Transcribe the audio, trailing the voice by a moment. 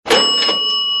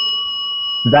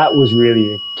That was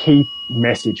really a key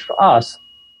message for us,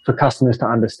 for customers to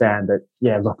understand that,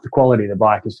 yeah, look, the quality of the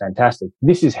bike is fantastic.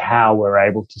 This is how we're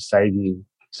able to save you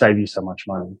so much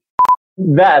money.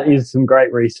 That is some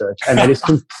great research, and that is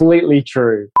completely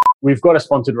true. We've got a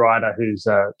sponsored rider who's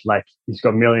he's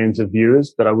got millions of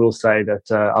viewers, but I will say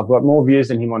that I've got more views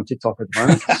than him on TikTok at the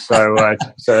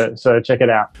moment. So check it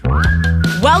out.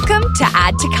 Welcome to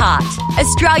Add to Cart,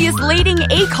 Australia's leading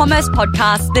e-commerce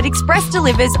podcast that express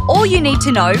delivers all you need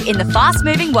to know in the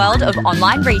fast-moving world of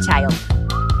online retail.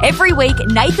 Every week,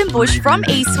 Nathan Bush from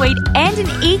eSuite and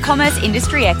an e-commerce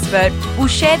industry expert will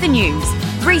share the news,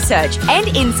 research and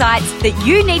insights that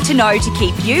you need to know to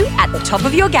keep you at the top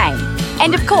of your game.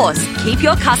 And of course, keep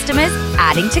your customers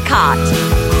adding to cart.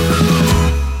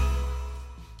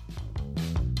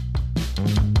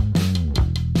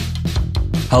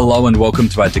 Hello and welcome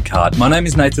to Add to Cart. My name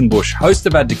is Nathan Bush, host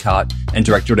of Add to Cart and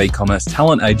director at e-commerce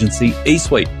talent agency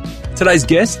eSuite. Today's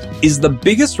guest is the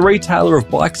biggest retailer of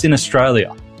bikes in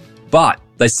Australia, but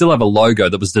they still have a logo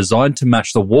that was designed to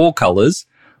match the wall colours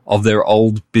of their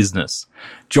old business.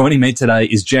 Joining me today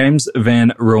is James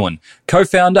Van Ruin,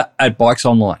 co-founder at Bikes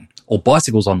Online, or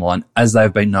Bicycles Online as they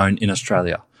have been known in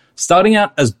Australia. Starting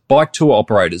out as bike tour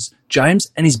operators, James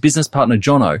and his business partner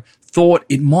Jono thought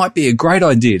it might be a great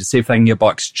idea to see if they can get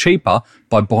bikes cheaper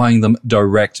by buying them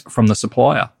direct from the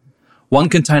supplier. One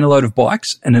container load of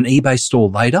bikes and an eBay store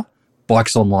later,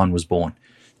 Bikes Online was born.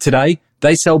 Today,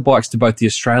 they sell bikes to both the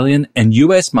Australian and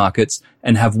US markets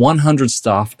and have 100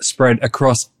 staff spread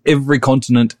across every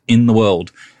continent in the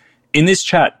world. In this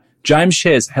chat, James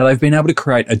shares how they've been able to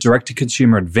create a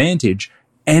direct-to-consumer advantage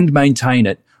and maintain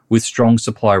it with strong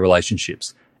supplier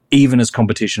relationships, even as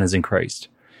competition has increased.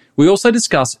 We also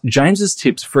discuss James's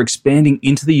tips for expanding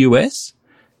into the US,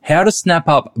 how to snap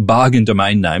up bargain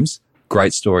domain names,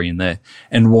 great story in there,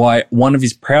 and why one of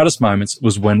his proudest moments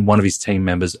was when one of his team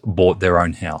members bought their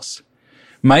own house.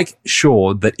 Make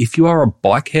sure that if you are a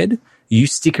bike head, you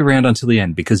stick around until the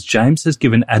end because James has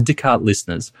given Add to Cart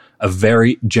listeners a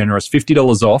very generous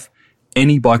 $50 off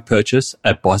any bike purchase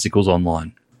at Bicycles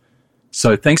Online.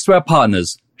 So thanks to our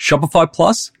partners, Shopify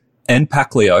Plus and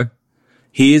Packleo,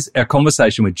 here's our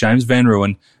conversation with James Van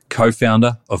Ruin,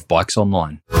 co-founder of Bikes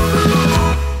Online.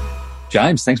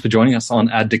 James, thanks for joining us on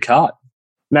Add to Cart.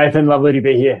 Nathan, lovely to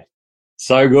be here.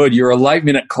 So good. You're a late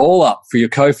minute call up for your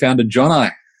co-founder, Jono.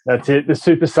 That's it. The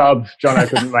super sub, Jono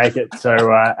couldn't make it, so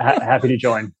happy to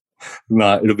join.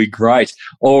 No, it'll be great.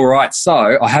 All right.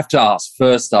 So I have to ask,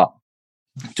 first up,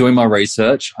 doing my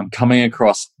research, I'm coming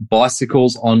across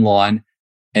Bicycles Online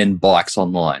and Bikes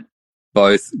Online.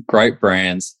 Both great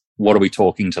brands. What are we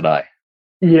talking today?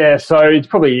 Yeah, so it's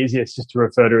probably easiest just to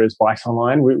refer to it as Bikes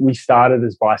Online. We started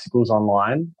as Bicycles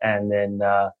Online, and then,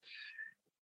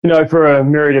 for a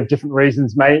myriad of different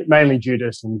reasons, mainly due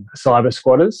to some cyber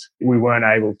squatters, we weren't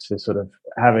able to sort of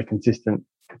have a consistent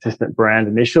brand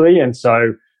initially, and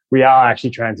so we are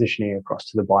actually transitioning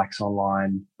across to the Bikes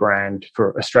Online brand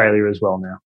for Australia as well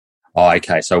now. Oh,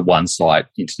 okay. So one site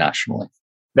internationally.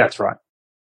 That's right.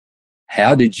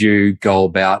 How did you go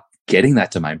about getting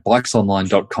that domain?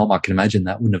 Bikesonline.com, I can imagine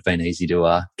that wouldn't have been easy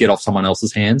to get off someone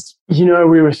else's hands. We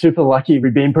were super lucky.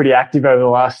 We've been pretty active over the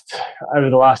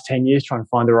last 10 years trying to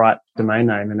find the right domain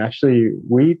name. And actually,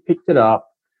 we picked it up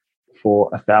for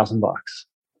 $1,000.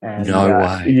 No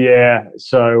way. Yeah.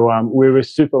 So we were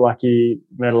super lucky,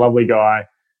 met a lovely guy,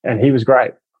 and he was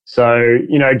great. So,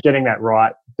 getting that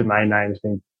right domain name has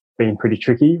been pretty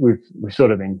tricky.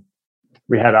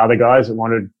 We had other guys that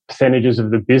wanted percentages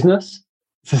of the business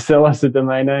to sell us a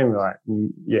domain name. We're like,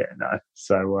 yeah, no.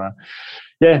 So,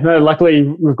 luckily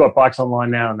we've got Bikes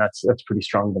Online now, and that's a pretty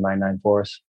strong domain name for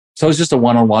us. So it was just a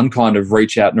one-on-one kind of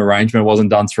reach out and arrangement. It wasn't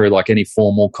done through like any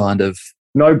formal kind of...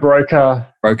 No broker,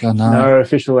 no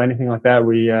official, anything like that.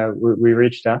 We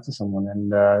reached out to someone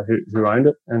and who owned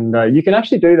it, and you can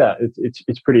actually do that.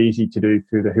 It's pretty easy to do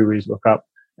through the Whois lookup,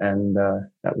 and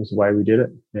that was the way we did it.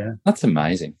 Yeah, that's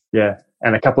amazing. Yeah,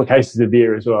 and a couple of cases of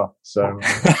beer as well, so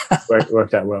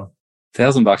worked out well.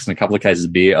 $1,000 and a couple of cases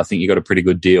of beer. I think you got a pretty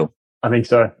good deal. I think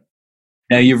so.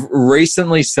 Now you've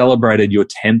recently celebrated your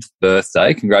 10th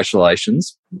birthday.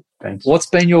 Congratulations! Thanks. What's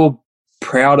been your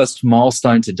proudest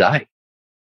milestone to date?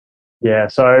 Yeah,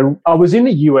 so I was in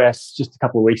the US just a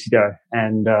couple of weeks ago,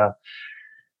 and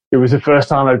it was the first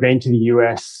time I'd been to the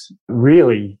US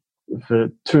really for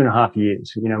 2.5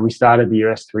 years. We started the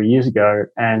US 3 years ago,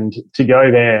 and to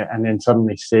go there and then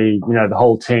suddenly see, the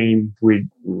whole team, we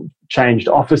changed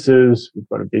offices, we've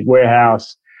got a big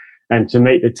warehouse, and to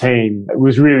meet the team, it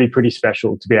was really pretty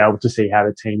special to be able to see how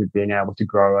the team had been able to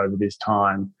grow over this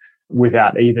time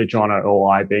without either Jono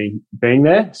or I being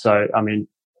there. So,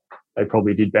 they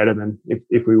probably did better than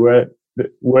if we were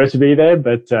to be there.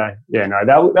 But that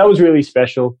was really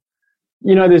special.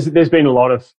 You know, there's been a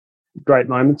lot of great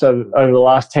moments over the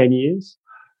last 10 years.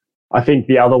 I think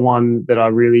the other one that I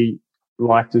really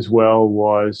liked as well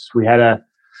was we had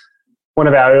one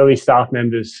of our early staff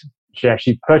members, she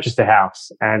actually purchased a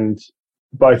house, and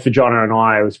both for Jono and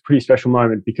I, it was a pretty special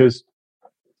moment because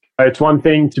it's one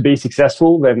thing to be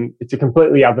successful, then it's a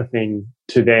completely other thing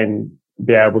to then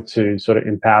be able to sort of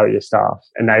empower your staff,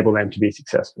 enable them to be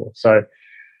successful. So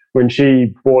when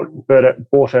she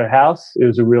bought her house, it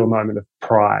was a real moment of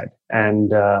pride.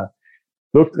 And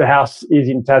look, the house is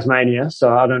in Tasmania,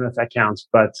 so I don't know if that counts,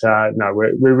 but no,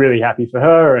 we're really happy for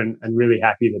her and really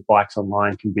happy that Bikes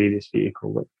Online can be this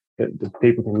vehicle that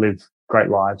people can live great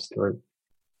lives through.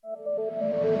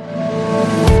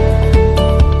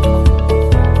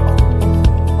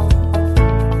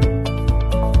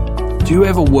 Do you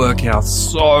ever work out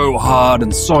so hard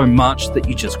and so much that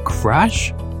you just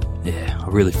crash? Yeah, I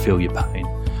really feel your pain.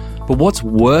 But what's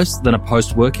worse than a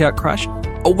post-workout crash?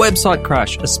 A website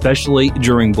crash, especially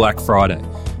during Black Friday.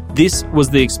 This was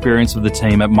the experience of the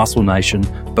team at Muscle Nation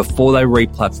before they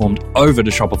re-platformed over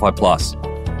to Shopify Plus.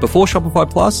 Before Shopify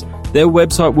Plus, their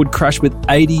website would crash with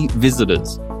 80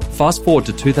 visitors. Fast forward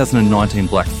to 2019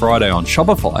 Black Friday on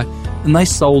Shopify, and they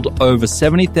sold over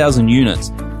 70,000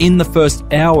 units in the first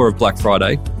hour of Black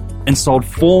Friday and sold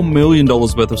 $4 million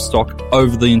worth of stock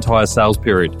over the entire sales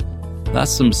period.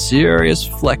 That's some serious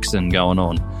flexing going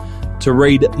on. To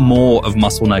read more of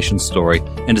Muscle Nation's story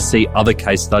and to see other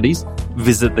case studies,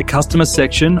 visit the customer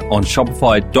section on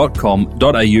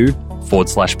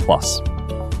shopify.com.au/plus.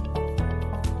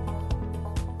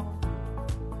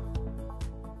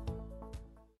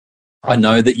 I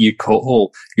know that you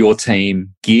call your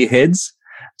team Gearheads.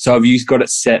 So have you got it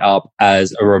set up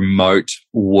as a remote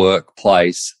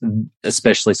workplace,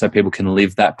 especially so people can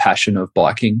live that passion of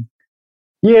biking?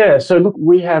 Yeah. So look,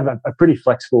 we have a pretty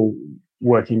flexible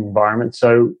working environment.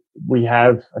 So we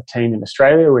have a team in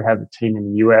Australia, we have a team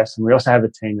in the US, and we also have a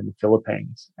team in the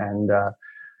Philippines. And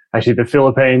actually the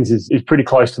Philippines is pretty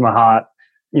close to my heart.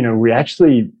 You know, we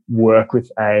actually work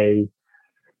with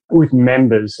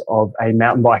members of a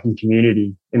mountain biking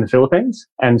community in the Philippines.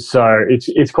 And so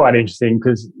it's quite interesting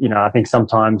because, you know, I think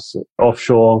sometimes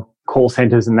offshore call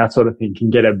centers and that sort of thing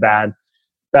can get a bad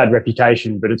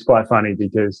reputation, but it's quite funny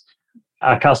because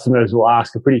our customers will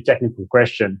ask a pretty technical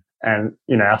question and,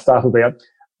 you know, our staff will be like,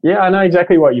 yeah, I know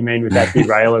exactly what you mean with that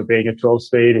derailleur being a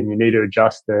 12-speed and you need to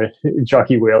adjust the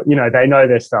jockey wheel. You know, they know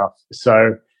their stuff.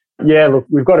 So yeah, look,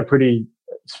 we've got a pretty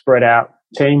spread out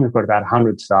team. We've got about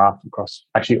 100 staff across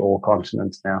actually all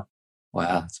continents now.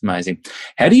 Wow, that's amazing.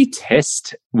 How do you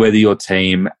test whether your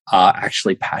team are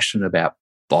actually passionate about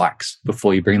bikes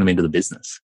before you bring them into the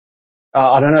business?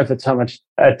 I don't know if it's so much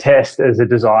a test as a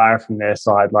desire from their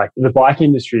side. Like the bike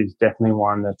industry is definitely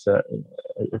one that's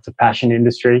it's a passion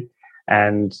industry,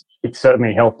 and it's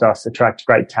certainly helped us attract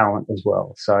great talent as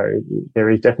well. So there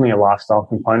is definitely a lifestyle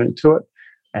component to it,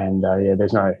 and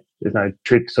there's no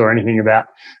tricks or anything about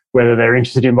whether they're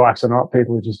interested in bikes or not.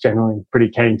 People are just generally pretty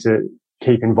keen to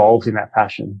keep involved in that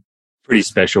passion. Pretty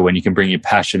special when you can bring your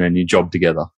passion and your job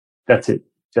together. That's it,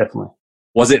 definitely.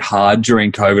 Was it hard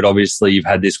during COVID? Obviously, you've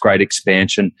had this great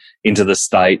expansion into the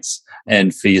States,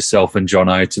 and for yourself and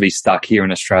Jono to be stuck here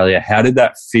in Australia. How did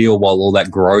that feel while all that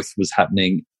growth was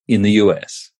happening in the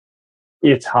US?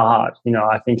 It's hard. You know,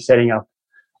 I think setting up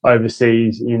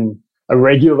overseas in a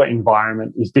regular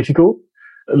environment is difficult,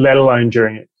 let alone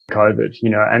during COVID, you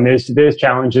know, and there's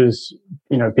challenges.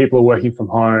 You know, people are working from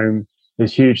home.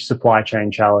 There's huge supply chain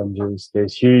challenges.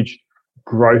 There's huge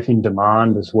growth in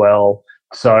demand as well.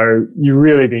 So you're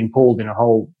really being pulled in a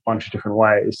whole bunch of different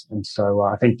ways. And so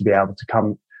I think to be able to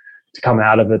come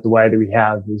out of it the way that we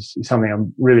have is something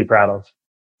I'm really proud of.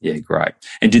 Yeah, great.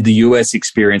 And did the US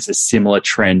experience a similar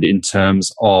trend in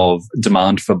terms of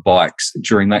demand for bikes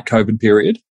during that COVID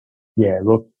period? Yeah,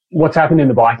 look, what's happened in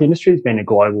the bike industry has been a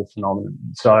global phenomenon.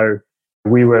 So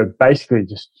we were basically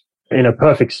just in a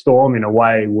perfect storm in a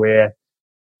way where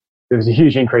there was a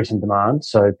huge increase in demand.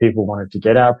 So people wanted to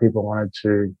get out,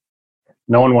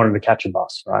 no one wanted to catch a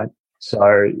bus, right? So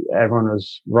everyone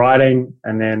was riding,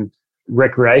 and then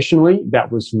recreationally,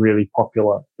 that was really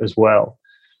popular as well.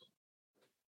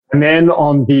 And then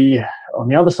on the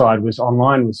other side was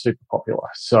online was super popular.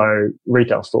 So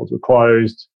retail stores were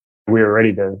closed. We were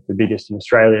already the biggest in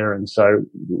Australia, and so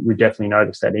we definitely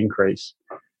noticed that increase.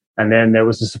 And then there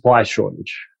was a supply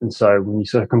shortage. And so when you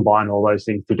sort of combine all those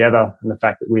things together and the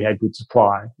fact that we had good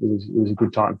supply, it was a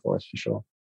good time for us for sure.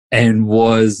 And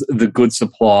was the good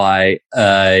supply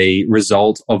a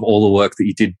result of all the work that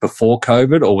you did before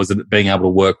COVID, or was it being able to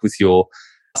work with your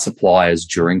suppliers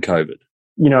during COVID?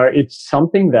 You know, it's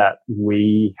something that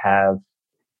we have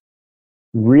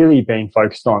really been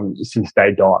focused on since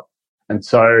day dot. And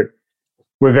so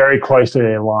we're very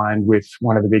closely aligned with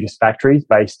one of the biggest factories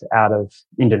based out of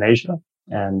Indonesia.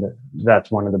 And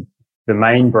that's one of the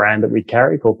main brand that we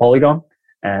carry called Polygon.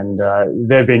 And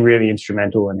they've been really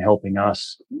instrumental in helping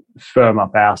us firm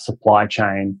up our supply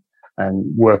chain and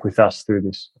work with us through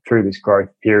this growth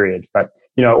period. But,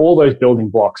 you know, all those building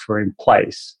blocks were in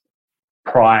place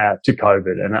prior to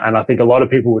COVID. And I think a lot of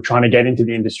people were trying to get into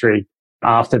the industry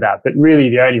after that. But really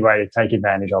the only way to take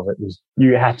advantage of it was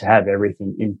you had to have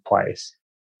everything in place.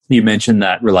 You mentioned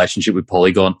that relationship with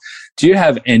Polygon. Do you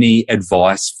have any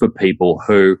advice for people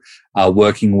who are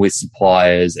working with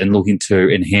suppliers and looking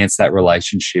to enhance that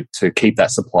relationship to keep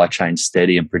that supply chain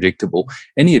steady and predictable?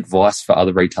 Any advice for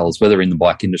other retailers, whether in the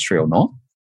bike industry or not?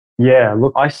 Yeah,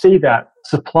 look, I see that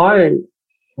supply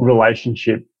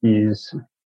relationship is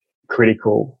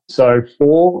critical. So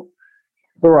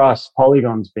for us,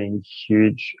 Polygon's been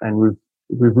huge, and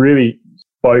we've really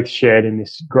both shared in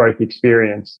this growth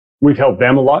experience. We've helped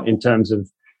them a lot in terms of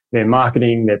their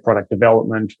marketing, their product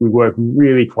development. We work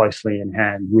really closely in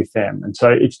hand with them. And so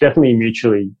it's definitely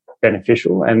mutually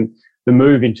beneficial. And the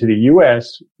move into the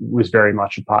US was very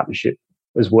much a partnership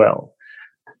as well.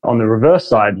 On the reverse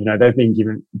side, you know, they've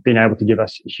been able to give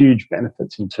us huge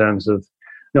benefits in terms of,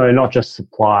 you know, not just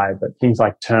supply, but things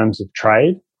like terms of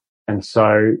trade. And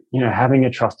so, you know, having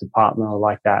a trusted partner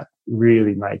like that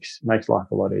really makes life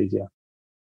a lot easier.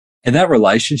 And that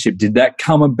relationship, did that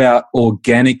come about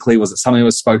organically? Was it something that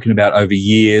was spoken about over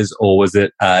years, or was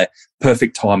it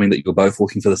perfect timing that you were both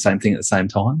looking for the same thing at the same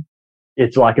time?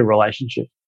 It's like a relationship,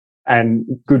 and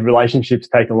good relationships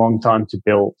take a long time to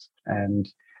build. And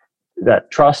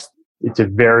that trust, it's a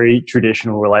very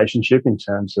traditional relationship in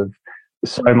terms of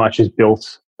so much is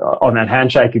built on that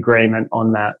handshake agreement,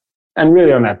 on that, and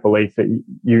really on that belief that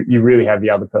you really have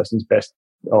the other person's best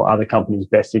or other company's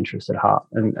best interest at heart.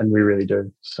 And we really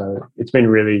do. So it's been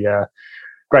really a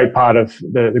great part of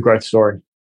the growth story.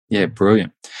 Yeah,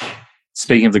 brilliant.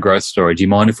 Speaking of the growth story, do you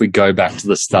mind if we go back to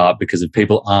the start? Because if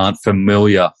people aren't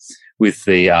familiar with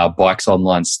the Bikes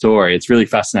Online story, it's really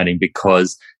fascinating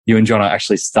because you and Jono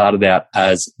actually started out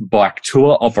as bike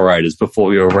tour operators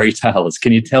before you were retailers.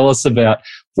 Can you tell us about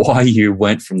why you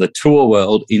went from the tour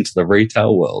world into the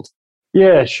retail world?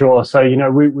 Yeah, sure. So, you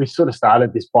know, we sort of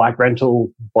started this bike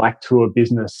rental, bike tour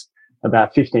business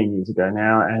about 15 years ago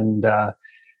now. And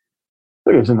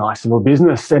it was a nice little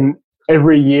business. And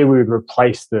every year we would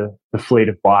replace the fleet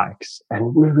of bikes.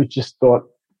 And we would just thought,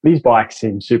 these bikes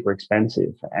seem super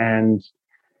expensive. And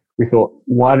we thought,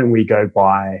 why don't we go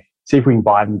see if we can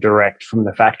buy them direct from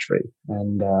the factory?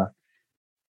 And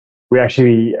we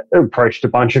actually approached a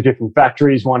bunch of different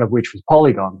factories, one of which was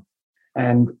Polygon.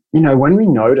 And, you know, when we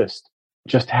noticed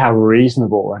just how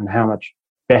reasonable and how much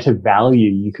better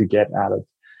value you could get out of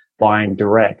buying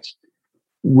direct,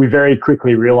 we very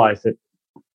quickly realized that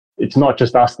it's not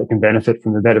just us that can benefit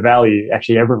from the better value.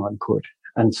 Actually, everyone could.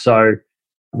 And so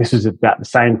this was about the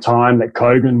same time that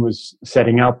Kogan was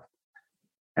setting up.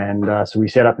 And so we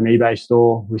set up an eBay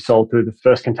store. We sold through the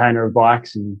first container of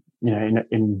bikes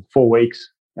in 4 weeks.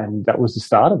 And that was the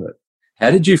start of it.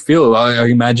 How did you feel? I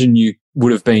imagine you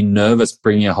would have been nervous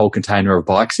bringing a whole container of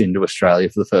bikes into Australia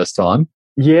for the first time.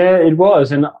 Yeah, it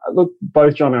was. And look,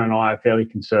 both Jono and I are fairly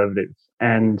conservative.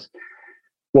 And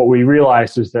what we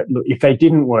realized was that, look, if they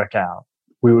didn't work out,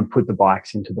 we would put the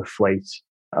bikes into the fleet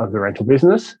of the rental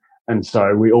business. And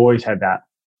so we always had that.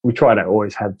 We try to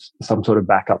always have some sort of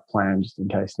backup plan just in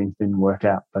case things didn't work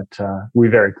out. But we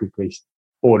very quickly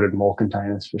ordered more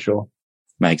containers for sure.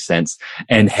 Makes sense.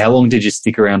 And how long did you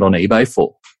stick around on eBay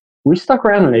for? We stuck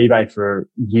around on eBay for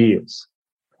years.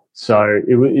 So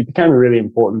it became a really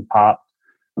important part,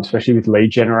 especially with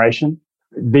lead generation.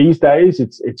 These days,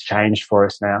 it's changed for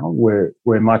us now. We're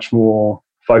much more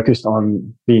focused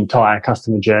on the entire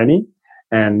customer journey.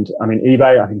 And I mean,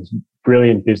 eBay, I think, is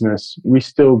brilliant business. We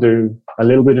still do a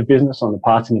little bit of business on the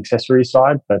parts and accessories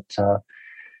side, but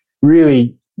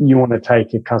really you want to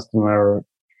take a customer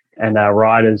and our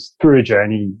riders through a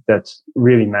journey that's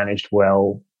really managed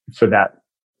well for that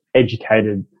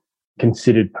educated,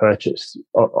 considered purchase,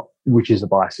 which is a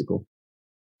bicycle.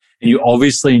 You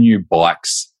obviously knew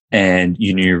bikes and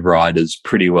you knew riders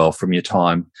pretty well from your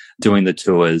time doing the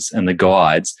tours and the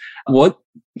guides. What,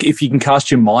 if you can cast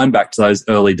your mind back to those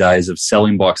early days of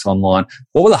selling bikes online,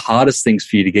 what were the hardest things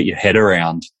for you to get your head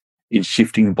around in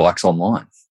shifting bikes online?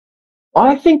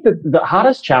 I think that the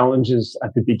hardest challenges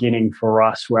at the beginning for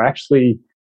us were actually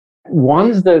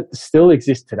ones that still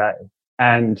exist today.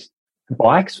 And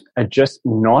bikes are just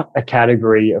not a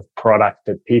category of product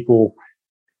that people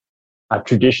are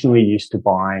traditionally used to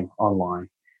buying online.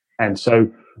 And so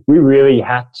we really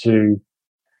had to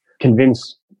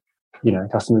convince,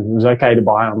 customers it was okay to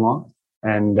buy online.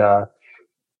 And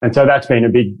so that's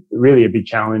been really a big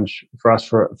challenge for us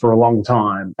for a long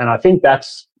time. And I think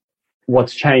that's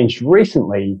what's changed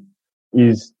recently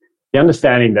is the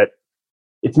understanding that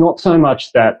it's not so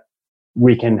much that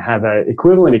we can have an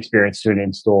equivalent experience to an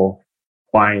in-store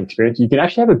buying experience. You can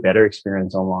actually have a better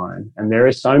experience online. And there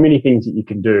are so many things that you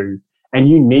can do and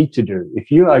you need to do.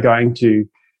 If you are going to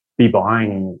be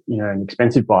buying, an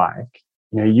expensive bike,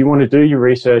 you want to do your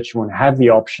research, you want to have the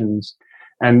options.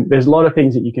 And there's a lot of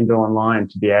things that you can do online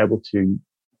to be able to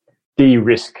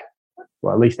de-risk,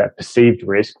 well, at least that perceived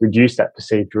risk, reduce that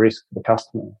perceived risk for the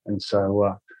customer. And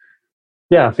so,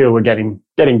 I feel we're getting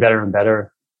better and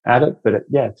better at it. But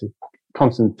it's a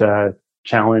constant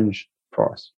challenge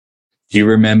for us. Do you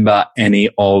remember any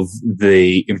of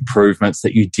the improvements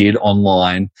that you did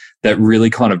online that really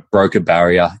kind of broke a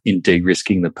barrier in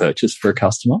de-risking the purchase for a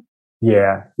customer?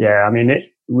 Yeah. I mean,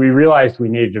 we realized we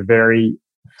needed a very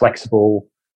flexible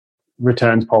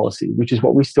returns policy, which is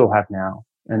what we still have now.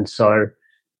 And so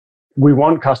we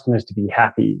want customers to be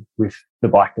happy with the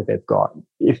bike that they've got.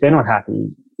 If they're not happy,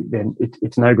 then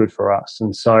it's no good for us.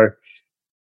 And so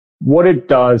what it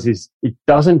does is it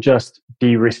doesn't just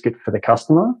de-risk it for the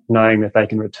customer, knowing that they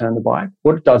can return the bike.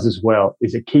 What it does as well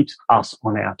is it keeps us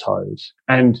on our toes.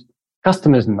 And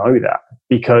customers know that,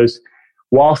 because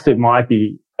whilst it might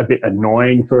be a bit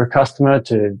annoying for a customer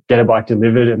to get a bike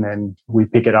delivered and then we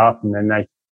pick it up and then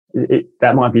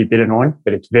that might be a bit annoying,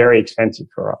 but it's very expensive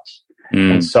for us.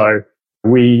 And so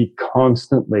we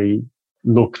constantly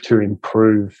look to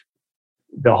improve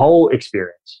the whole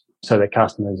experience so that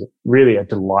customers really are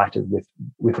delighted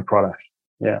with the product.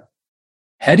 Yeah.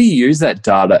 How do you use that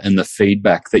data and the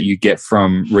feedback that you get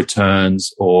from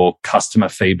returns or customer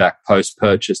feedback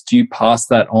post-purchase? Do you pass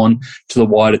that on to the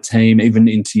wider team, even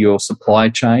into your supply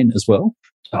chain as well?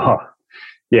 Oh,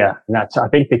 yeah. And that's, I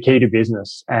think, the key to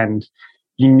business. And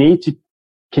you need to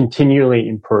continually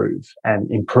improve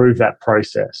that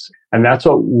process. And that's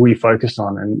what we focus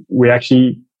on. And we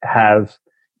actually have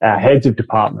our heads of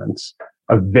departments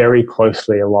are very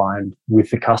closely aligned with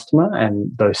the customer and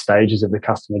those stages of the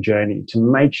customer journey to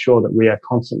make sure that we are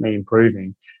constantly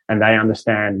improving and they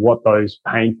understand what those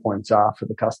pain points are for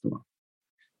the customer.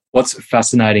 What's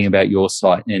fascinating about your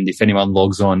site, and if anyone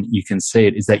logs on, you can see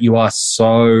it, is that you are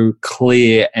so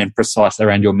clear and precise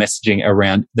around your messaging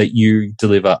around that you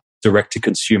deliver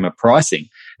direct-to-consumer pricing.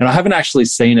 And I haven't actually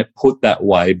seen it put that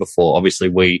way before. Obviously,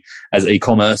 we as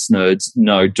e-commerce nerds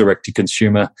know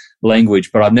direct-to-consumer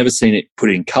language, but I've never seen it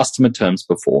put in customer terms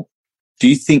before. Do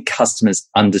you think customers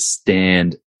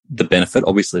understand the benefit?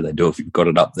 Obviously, they do if you've got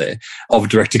it up there, of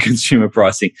direct-to-consumer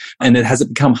pricing. And has it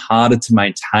become harder to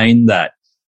maintain that,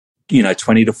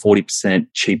 20 to 40%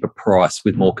 cheaper price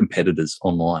with more competitors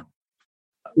online?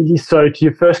 So to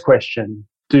your first question,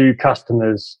 do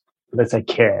customers, let's say,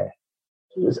 care?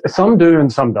 Some do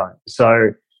and some don't.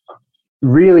 So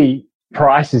really,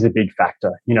 price is a big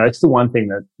factor. It's the one thing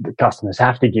that the customers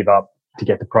have to give up to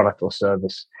get the product or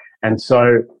service. And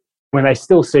so when they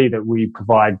still see that we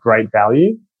provide great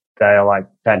value, they are like,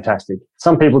 fantastic.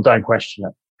 Some people don't question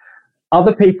it.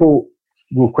 Other people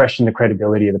will question the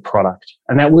credibility of the product.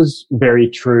 And that was very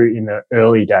true in the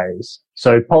early days.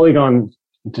 So Polygon,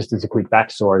 just as a quick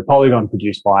backstory, Polygon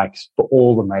produced bikes for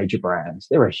all the major brands.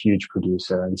 They're a huge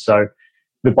producer. And so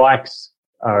the bikes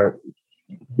are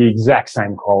the exact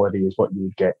same quality as what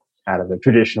you'd get out of a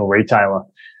traditional retailer.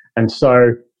 And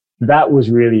so that was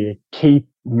really a key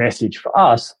message for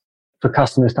us, for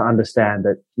customers to understand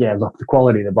that, look, the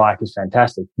quality of the bike is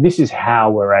fantastic. This is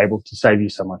how we're able to save you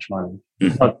so much money.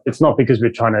 It's not because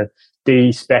we're trying to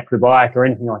de-spec the bike or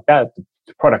anything like that.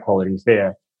 The product quality is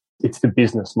there. It's the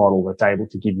business model that's able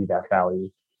to give you that value.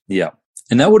 Yeah.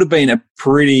 And that would have been a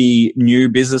pretty new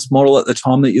business model at the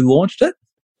time that you launched it?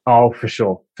 Oh, for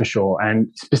sure. And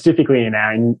specifically in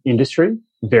our industry,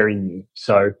 very new.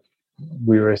 So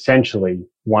we were essentially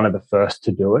one of the first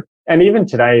to do it. And even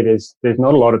today, there's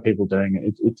not a lot of people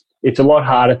doing it. It's a lot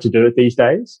harder to do it these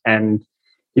days. And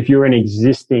if you're an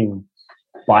existing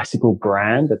bicycle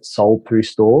brand that's sold through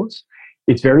stores,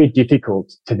 it's very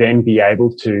difficult to then be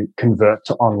able to convert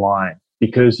to online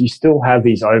because you still have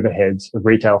these overheads of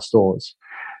retail stores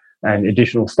and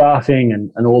additional staffing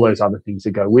and all those other things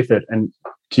that go with it. And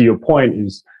to your point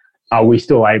is, are we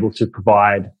still able to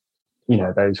provide,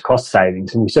 those cost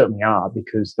savings? And we certainly are,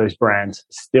 because those brands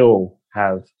still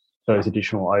have those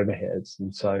additional overheads.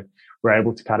 And so we're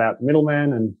able to cut out the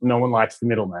middleman, and no one likes the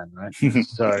middleman, right?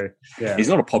 So, yeah. He's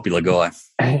not a popular guy.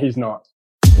 He's not.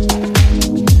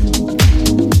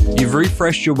 You've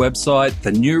refreshed your website,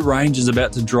 the new range is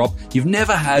about to drop, you've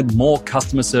never had more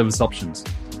customer service options.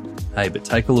 Hey, but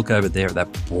take a look over there at that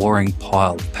boring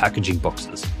pile of packaging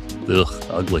boxes. Ugh,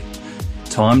 ugly.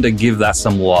 Time to give that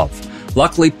some love.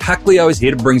 Luckily, Packlio is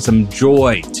here to bring some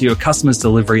joy to your customers'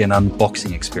 delivery and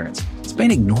unboxing experience. It's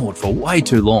been ignored for way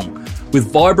too long.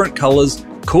 With vibrant colours,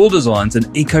 cool designs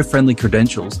and eco-friendly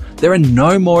credentials, there are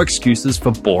no more excuses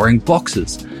for boring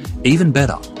boxes. Even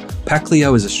better,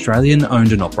 Packlio is Australian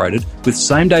owned and operated with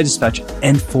same-day dispatch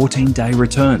and 14-day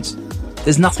returns.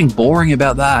 There's nothing boring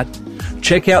about that.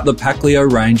 Check out the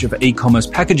Packlio range of e-commerce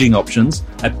packaging options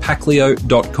at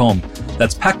packlio.com.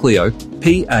 That's Packlio,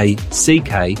 Packleo,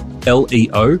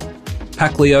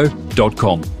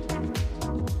 Packlio.com.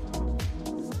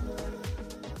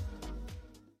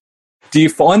 Do you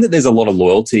find that there's a lot of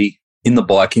loyalty in the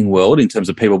biking world in terms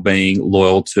of people being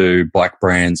loyal to bike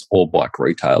brands or bike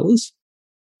retailers?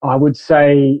 I would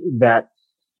say that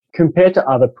compared to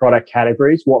other product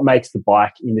categories, what makes the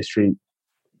bike industry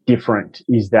different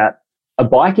is that a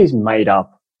bike is made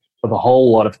up of a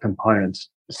whole lot of components,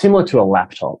 similar to a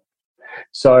laptop.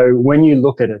 So when you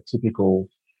look at a typical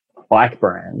bike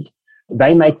brand,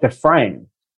 they make the frame,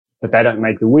 but they don't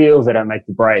make the wheels, they don't make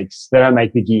the brakes, they don't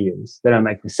make the gears, they don't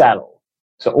make the saddle.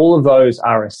 So all of those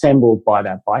are assembled by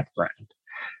that bike brand.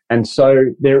 And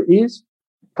so there is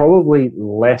probably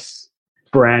less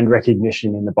brand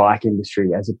recognition in the bike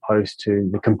industry as opposed to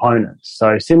the components.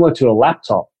 So similar to a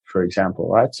laptop, for example,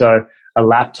 right? So a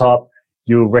laptop,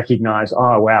 you'll recognize,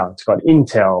 oh, wow, it's got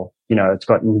Intel, it's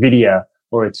got NVIDIA,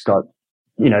 or it's got,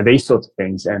 these sorts of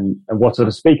things. And what sort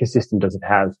of speaker system does it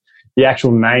have? The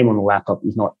actual name on the laptop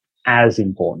is not as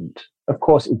important. Of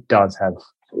course, it does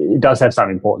have some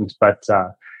importance, but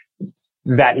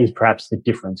that is perhaps the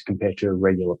difference compared to a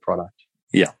regular product.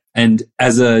 Yeah. And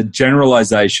as a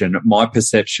generalization, my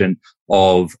perception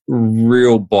of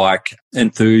real bike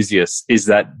enthusiasts is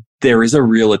that there is a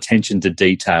real attention to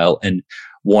detail and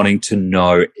wanting to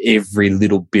know every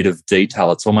little bit of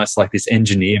detail. It's almost like this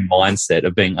engineer mindset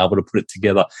of being able to put it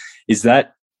together. Is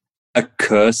that a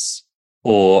curse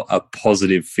or a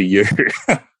positive for you?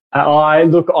 I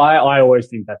always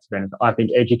think that's a benefit. I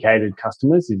think educated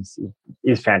customers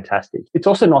is fantastic. It's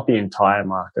also not the entire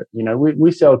market.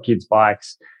 We sell kids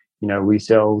bikes. We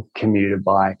sell commuter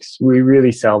bikes. We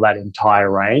really sell that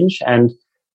entire range. And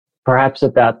perhaps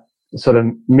at that sort of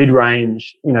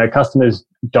mid-range, customers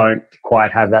don't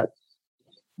quite have that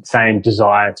same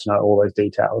desire to know all those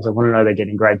details. They want to know they're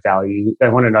getting great value. They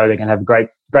want to know they can have a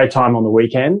great time on the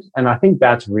weekend. And I think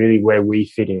that's really where we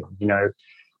fit in.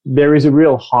 There is a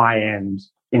real high-end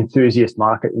enthusiast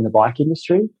market in the bike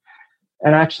industry.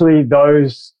 And actually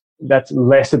that's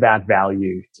less about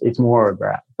value. It's more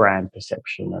about brand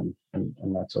perception and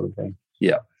that sort of thing.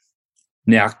 Yeah.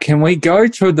 Now, can we go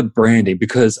to the branding?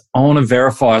 Because I want to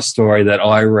verify a story that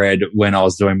I read when I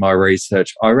was doing my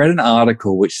research. I read an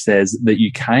article which says that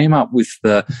you came up with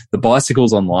the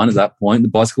Bicycles Online at that point, the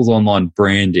Bicycles Online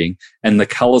branding and the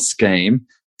color scheme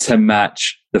to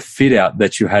match the fit out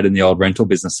that you had in the old rental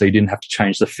business. So you didn't have to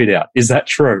change the fit out. Is that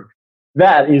true?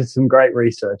 That is some great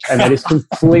research, and that is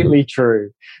completely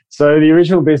true. So the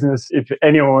original business, if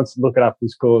anyone wants to look it up,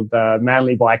 was called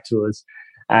Manly Bike Tours.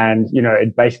 And,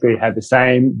 it basically had the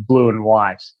same blue and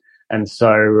white. And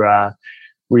so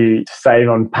we save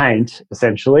on paint,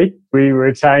 essentially. We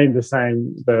retained the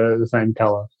same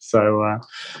color. So,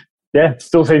 it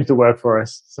still seems to work for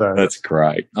us. So that's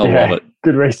great. I love it.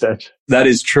 Good research. That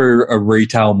is true, a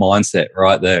retail mindset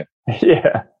right there.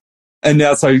 Yeah. And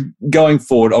now, so going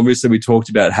forward, obviously we talked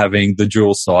about having the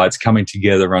dual sites coming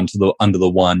together under the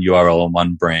one URL and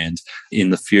one brand in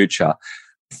the future.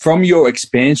 From your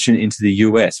expansion into the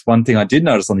US, one thing I did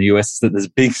notice on the US is that there's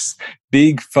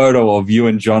big photo of you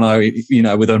and Jono,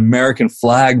 with an American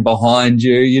flag behind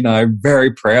you,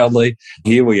 very proudly.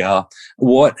 Here we are.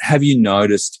 What have you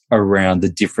noticed around the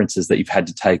differences that you've had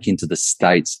to take into the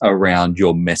States around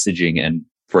your messaging and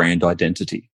brand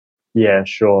identity? Yeah,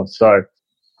 sure. So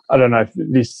I don't know if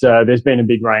there's been a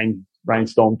big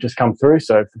rainstorm just come through.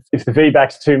 So if the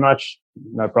feedback's too much,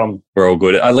 no problem. We're all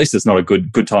good. At least it's not a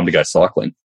good time to go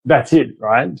cycling. That's it,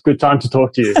 right? It's a good time to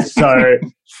talk to you. So,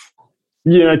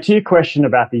 to your question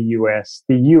about the US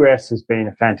has been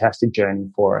a fantastic journey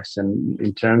for us. And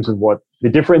in terms of what the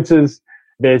differences,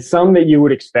 there's some that you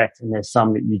would expect and there's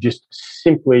some that you just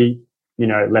simply,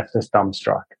 left us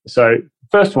dumbstruck. So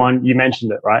first one, you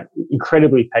mentioned it, right?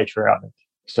 Incredibly patriotic.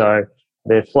 So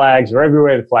their flags are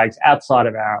everywhere, the flags outside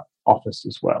of our office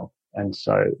as well. And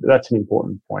so that's an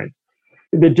important point.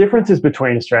 The differences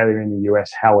between Australia and the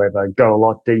US, however, go a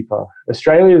lot deeper.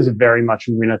 Australia is very much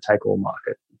a winner-take-all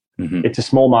market. Mm-hmm. It's a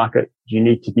small market. You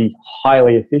need to be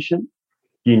highly efficient.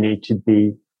 You need to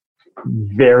be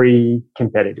very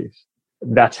competitive.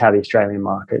 That's how the Australian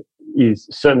market is,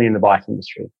 certainly in the bike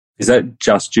industry. Is that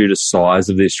just due to size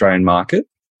of the Australian market?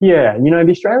 Yeah,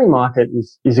 the Australian market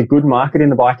is a good market in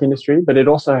the bike industry, but it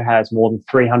also has more than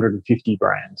 350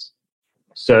 brands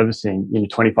servicing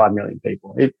 25 million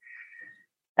people.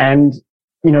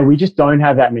 We just don't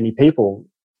have that many people.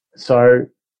 So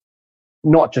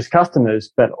not just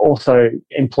customers, but also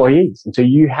employees. And so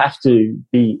you have to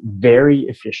be very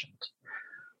efficient.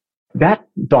 That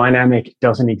dynamic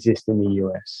doesn't exist in the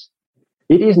US.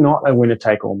 It is not a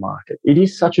winner-take-all market. It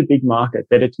is such a big market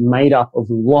that it's made up of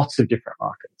lots of different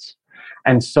markets.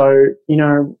 And so,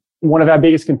 one of our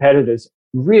biggest competitors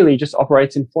really just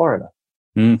operates in Florida.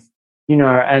 Mm.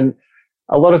 And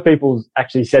a lot of people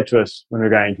actually said to us when we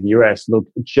were going to the US, look,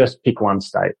 just pick one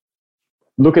state.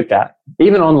 Look at that.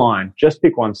 Even online, just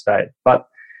pick one state. But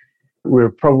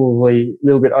we're probably a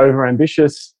little bit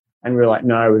over-ambitious, and we're like,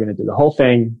 no, we're going to do the whole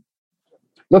thing.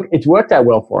 Look, it's worked out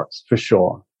well for us, for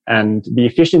sure. And the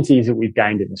efficiencies that we've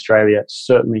gained in Australia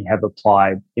certainly have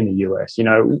applied in the US.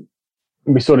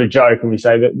 We sort of joke and we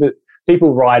say that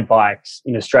people ride bikes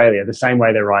in Australia the same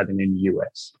way they ride them in the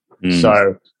US. Mm.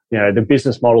 So, the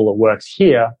business model that works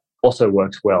here also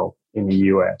works well in the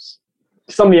US.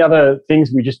 Some of the other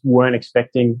things we just weren't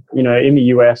expecting, in the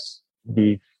US,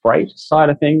 the freight side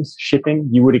of things, shipping,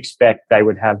 you would expect they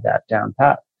would have that down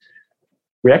pat.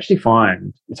 We actually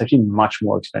find it's actually much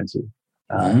more expensive.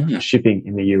 Shipping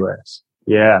in the US.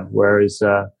 Yeah. Whereas,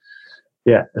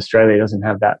 Australia doesn't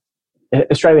have that.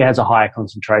 Australia has a higher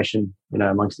concentration,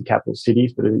 amongst the capital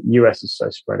cities, but the US is so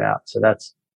spread out. So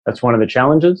that's one of the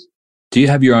challenges. Do you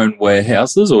have your own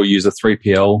warehouses or use a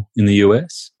 3PL in the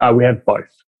US? We have both.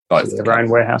 Both. So we have our own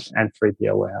warehouse and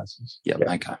 3PL warehouses. Yeah.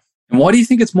 Okay. And why do you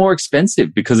think it's more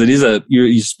expensive? Because it is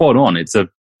you're spot on. It's a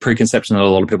preconception that a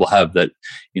lot of people have that,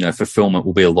 fulfillment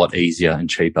will be a lot easier and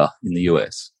cheaper in the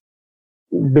US.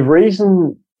 The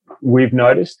reason we've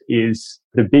noticed is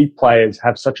the big players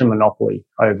have such a monopoly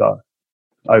over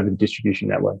the distribution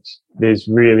networks. There's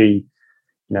really,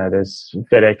 there's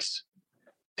FedEx,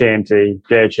 TNT,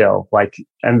 DHL,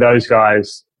 and those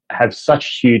guys have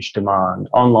such huge demand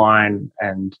online,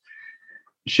 and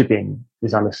shipping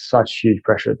is under such huge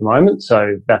pressure at the moment.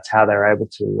 So that's how they're able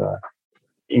to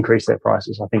increase their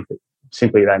prices. I think that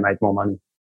simply they make more money.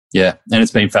 Yeah. And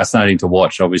it's been fascinating to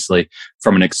watch. Obviously,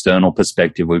 from an external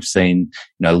perspective, we've seen,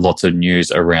 lots of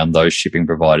news around those shipping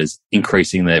providers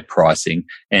increasing their pricing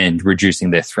and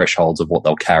reducing their thresholds of what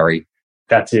they'll carry.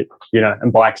 That's it.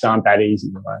 And bikes aren't that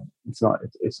easy, right? It's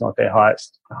not their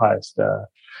highest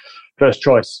first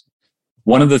choice.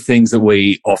 One of the things that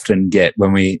we often get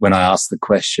when I ask the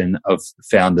question of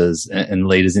founders and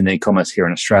leaders in e-commerce here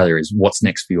in Australia is, what's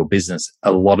next for your business?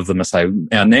 A lot of them are saying,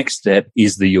 our next step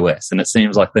is the US. And it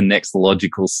seems like the next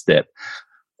logical step.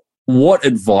 What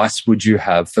advice would you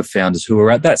have for founders who are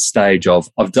at that stage of,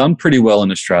 I've done pretty well in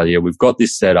Australia, we've got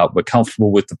this set up, we're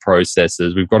comfortable with the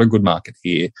processes, we've got a good market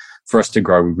here. For us to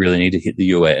grow, we really need to hit the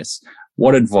US.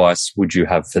 What advice would you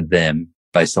have for them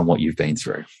based on what you've been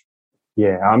through?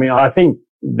 Yeah, I think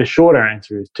the shorter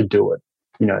answer is to do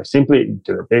it. Simply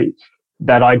do it.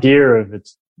 That idea of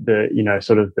it's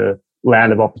sort of the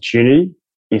land of opportunity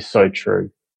is so true.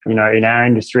 In our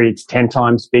industry, it's 10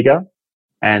 times bigger,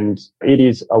 and it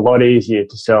is a lot easier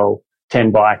to sell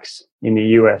 10 bikes in the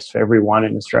US for every one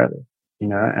in Australia.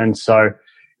 And so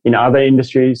in other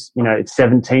industries, it's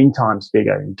 17 times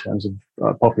bigger in terms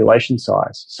of population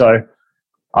size. So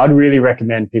I'd really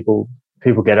recommend people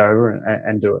get over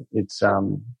and do it. It's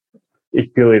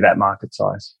purely that market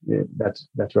size. Yeah,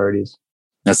 that's where it is.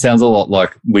 That sounds a lot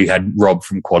like we had Rob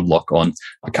from Quadlock on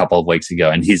a couple of weeks ago,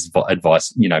 and his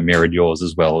advice, mirrored yours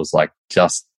as well. It was like,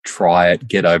 just try it,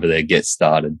 get over there, get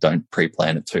started. Don't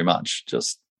pre-plan it too much.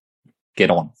 Just get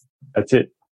on. That's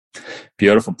it.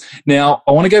 Beautiful. Now,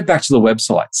 I want to go back to the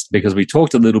websites because we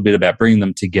talked a little bit about bringing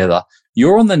them together.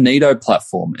 You're on the Neato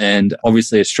platform, and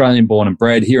obviously Australian born and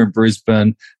bred here in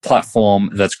Brisbane, platform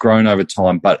that's grown over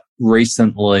time, but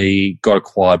recently got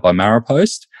acquired by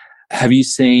Maripost. Have you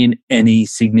seen any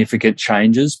significant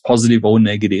changes, positive or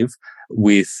negative,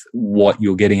 with what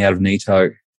you're getting out of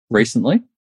Neato recently?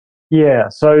 Yeah,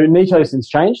 so Neato since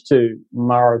changed to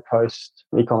Maripost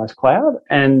e-commerce cloud,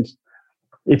 and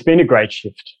it's been a great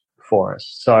shift for us.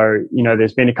 So,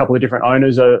 there's been a couple of different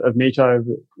owners of Neato over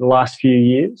the last few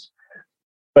years,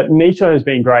 but Neato has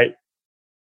been great.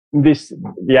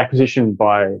 The acquisition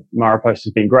by Maripost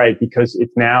has been great because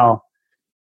it's now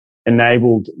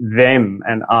enabled them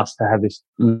and us to have this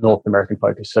North American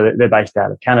focus. So they're based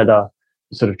out of Canada,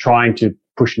 sort of trying to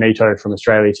push Neato from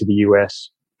Australia to the US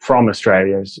from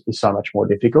Australia is so much more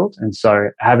difficult. And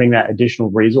so having that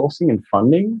additional resourcing and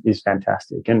funding is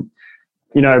fantastic. And,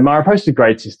 MyRepost is a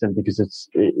great system because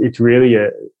it's really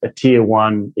a tier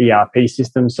 1 ERP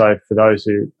system. So for those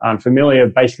who aren't familiar,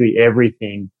 basically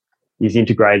everything is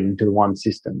integrated into the one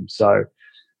system. So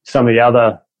some of the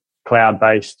other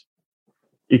cloud-based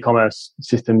e-commerce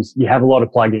systems, you have a lot of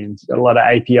plugins, a lot of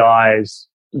APIs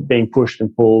being pushed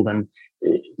and pulled, and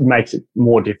it makes it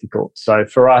more difficult. So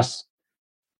for us,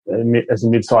 as a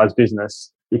mid-sized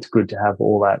business, it's good to have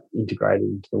all that integrated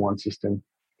into the one system.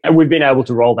 And we've been able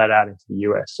to roll that out into the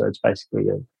US. So it's basically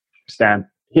a stamp,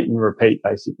 hit and repeat,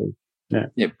 basically.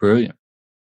 Yeah, brilliant.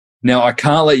 Now, I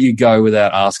can't let you go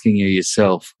without asking you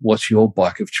yourself, what's your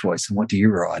bike of choice and what do you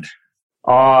ride?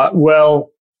 Well,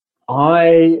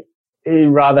 no,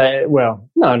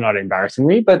 not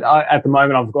embarrassingly, but at the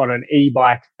moment I've got an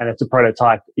e-bike, and it's a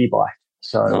prototype e-bike.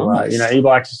 So, Nice.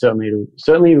 E-bikes are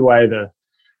certainly the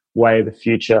way of the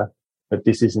future, but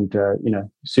this isn't,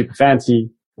 super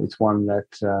fancy. It's one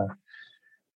that,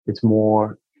 it's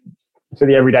more for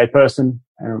the everyday person,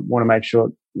 and want to make sure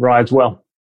it rides well.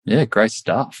 Yeah, great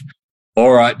stuff.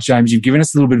 All right, James, you've given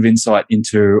us a little bit of insight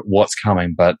into what's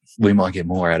coming, but we might get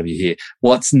more out of you here.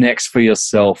 What's next for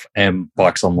yourself and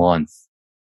Bikes Online?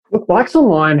 Look, Bikes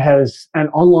Online and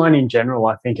online in general,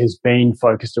 I think, has been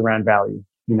focused around value.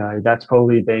 That's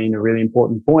probably been a really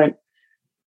important point,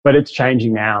 but it's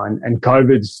changing now. And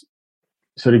COVID's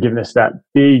sort of given us that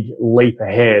big leap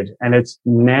ahead. And it's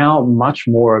now much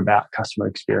more about customer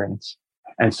experience.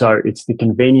 And so it's the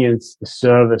convenience, the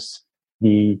service,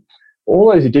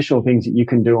 all those additional things that you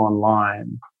can do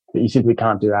online that you simply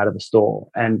can't do out of the store.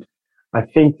 And I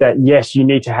think that, yes, you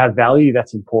need to have value.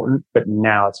 That's important. But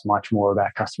now it's much more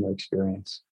about customer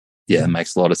experience. Yeah, it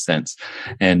makes a lot of sense.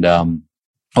 And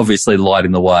obviously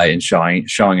lighting the way and showing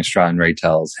Australian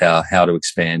retailers how to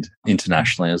expand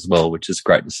internationally as well, which is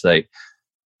great to see.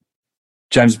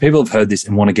 James, if people have heard this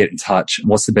and want to get in touch,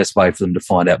 what's the best way for them to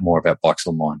find out more about Bikes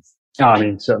Online?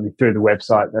 Certainly through the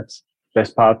website. That's the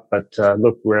best part. But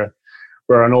look, we're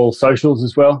on all socials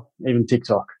as well, even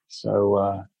TikTok.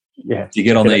 So, yeah. Do you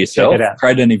get on there yourself?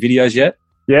 Created any videos yet?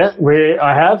 Yeah,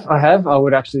 I have. I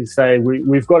would actually say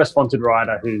we've got a sponsored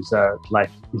rider who's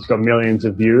he's got millions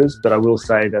of viewers, but I will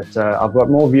say that I've got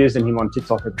more views than him on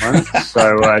TikTok at the moment.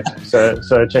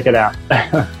 So check it out.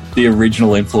 The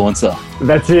original influencer.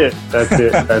 That's it.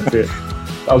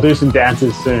 I'll do some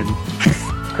dances soon.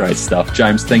 Great stuff.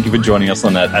 James, thank you for joining us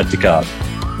on that Add to Cart.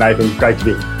 Nathan, great to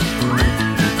be here.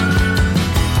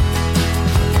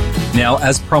 Now,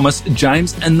 as promised,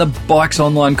 James and the Bikes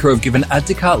Online crew have given Add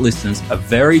to Cart listeners a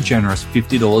very generous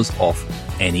 $50 off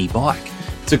any bike.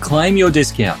 To claim your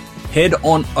discount, head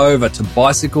on over to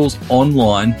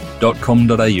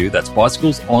bicyclesonline.com.au. That's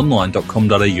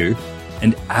bicyclesonline.com.au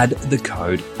and add the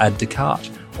code Add to Cart.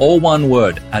 All one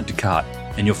word, Add to Cart,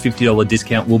 and your $50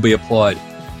 discount will be applied.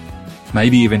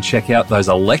 Maybe even check out those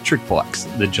electric bikes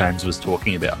that James was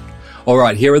talking about. All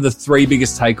right, here are the 3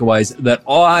 biggest takeaways that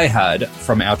I had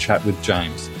from our chat with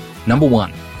James. Number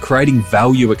 1, creating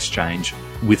value exchange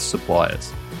with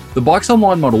suppliers. The Bikes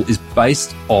Online model is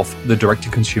based off the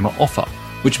direct-to-consumer offer,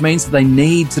 which means they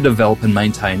need to develop and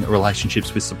maintain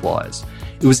relationships with suppliers.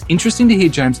 It was interesting to hear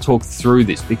James talk through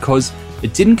this because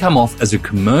it didn't come off as a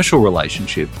commercial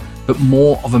relationship, but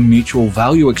more of a mutual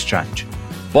value exchange.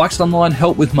 Bikes Online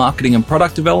help with marketing and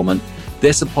product development.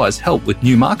 Their suppliers help with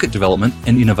new market development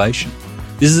and innovation.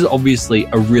 This is obviously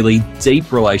a really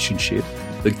deep relationship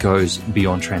that goes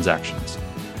beyond transactions.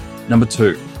 Number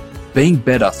 2, being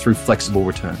better through flexible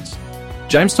returns.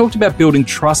 James talked about building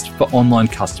trust for online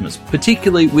customers,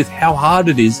 particularly with how hard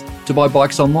it is to buy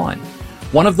bikes online.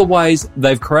 One of the ways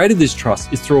they've created this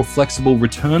trust is through a flexible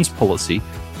returns policy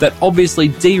that obviously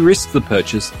de-risks the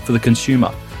purchase for the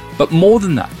consumer. But more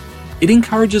than that, it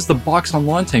encourages the Bikes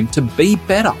Online team to be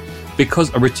better,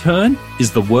 because a return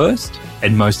is the worst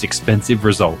and most expensive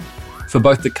result. For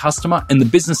both the customer and the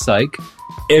business sake,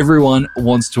 everyone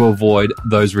wants to avoid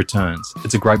those returns.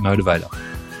 It's a great motivator.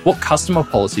 What customer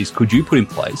policies could you put in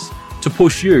place to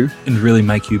push you and really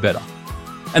make you better?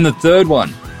 And the third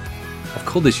one, I've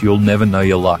called this You'll Never Know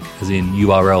Your Luck, as in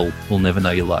URL will never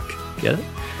know your luck. Get it?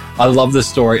 I love the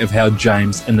story of how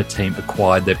James and the team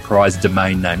acquired their prized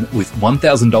domain name with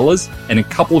 $1,000 and a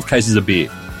couple of cases of beer.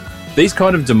 These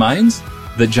kind of domains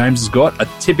that James has got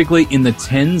are typically in the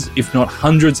tens, if not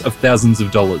hundreds of thousands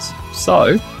of dollars.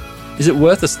 So, is it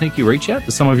worth a sneaky reach out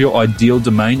to some of your ideal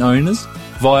domain owners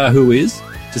via Whois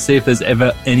to see if there's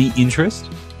ever any interest?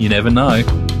 You never know.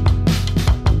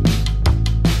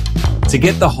 To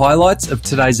get the highlights of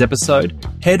today's episode,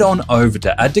 head on over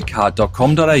to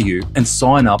addtocart.com.au and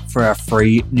sign up for our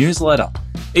free newsletter.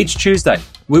 Each Tuesday,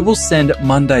 we will send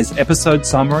Monday's episode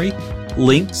summary,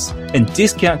 links, and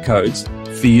discount codes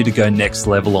for you to go next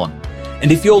level on.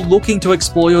 And if you're looking to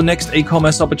explore your next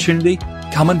e-commerce opportunity,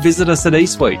 come and visit us at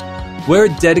eSuite. We're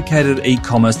a dedicated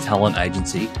e-commerce talent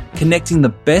agency connecting the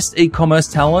best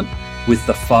e-commerce talent with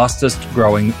the fastest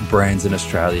growing brands in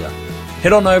Australia.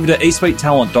 Head on over to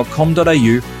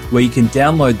eSuitetalent.com.au where you can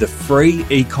download the free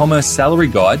e-commerce salary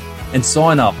guide and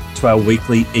sign up to our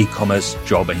weekly e-commerce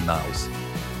job emails.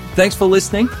 Thanks for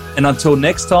listening, and until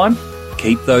next time,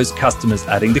 keep those customers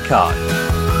adding to cart.